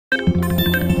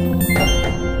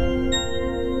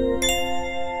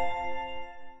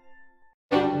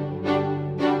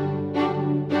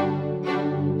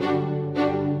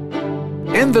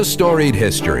the storied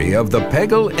history of the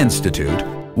Peggle Institute,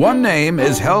 one name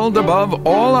is held above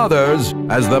all others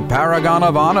as the paragon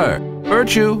of honor,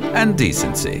 virtue, and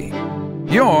decency.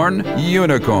 Bjorn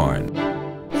Unicorn.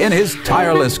 In his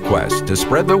tireless quest to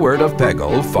spread the word of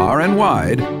Peggle far and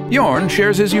wide, Bjorn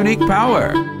shares his unique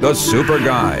power, the Super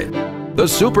Guide. The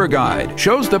Super Guide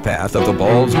shows the path of the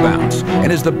ball's bounce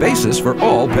and is the basis for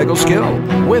all Peggle skill.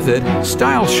 With it,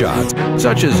 style shots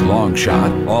such as long shot,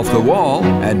 off the wall,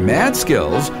 and mad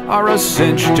skills are a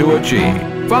cinch to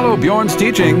achieve. Follow Bjorn's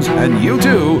teachings and you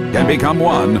too can become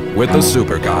one with the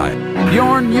Super Guide.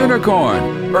 Bjorn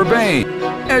Unicorn, urbane,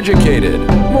 educated,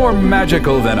 more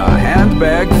magical than a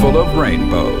handbag full of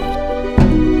rainbows.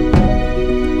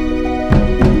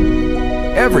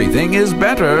 Everything is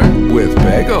better with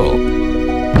Peggle.